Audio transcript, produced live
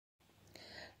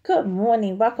Good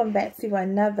morning. Welcome back to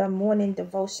another morning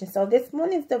devotion. So this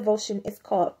morning's devotion is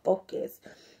called Focus.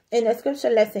 And the scripture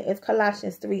lesson is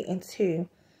Colossians 3:2.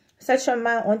 Set your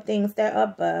mind on things that are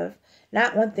above,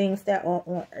 not on things that are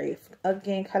on earth.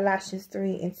 Again, Colossians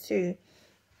 3:2.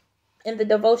 And the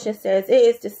devotion says, it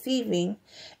is deceiving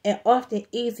and often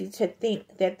easy to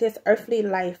think that this earthly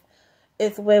life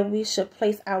is where we should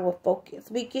place our focus.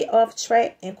 We get off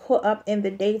track and caught up in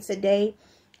the day-to-day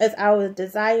as our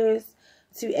desires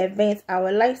to advance our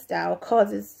lifestyle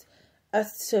causes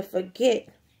us to forget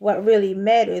what really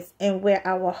matters and where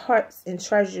our hearts and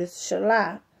treasures should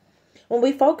lie. When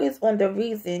we focus on the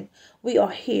reason we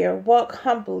are here, walk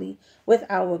humbly with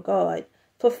our God,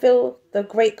 fulfill the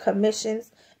great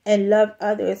commissions, and love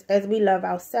others as we love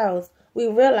ourselves, we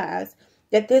realize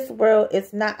that this world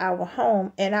is not our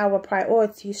home and our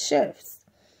priority shifts.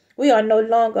 We are no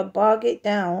longer bogged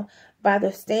down by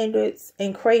the standards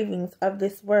and cravings of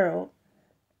this world.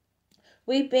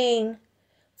 We being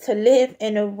to live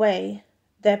in a way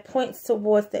that points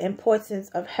towards the importance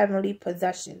of heavenly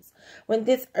possessions. When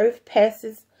this earth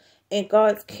passes and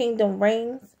God's kingdom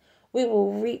reigns, we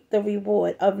will reap the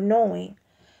reward of knowing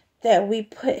that we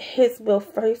put His will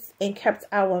first and kept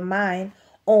our mind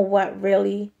on what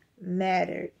really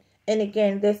mattered. And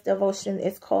again, this devotion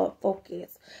is called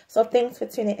Focus. So thanks for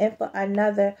tuning in for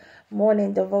another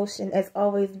morning devotion. As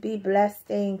always, be blessed,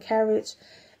 stay encouraged.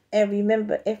 And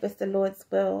remember, if it's the Lord's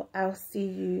will, I'll see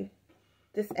you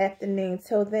this afternoon.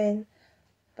 Till then,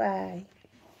 bye.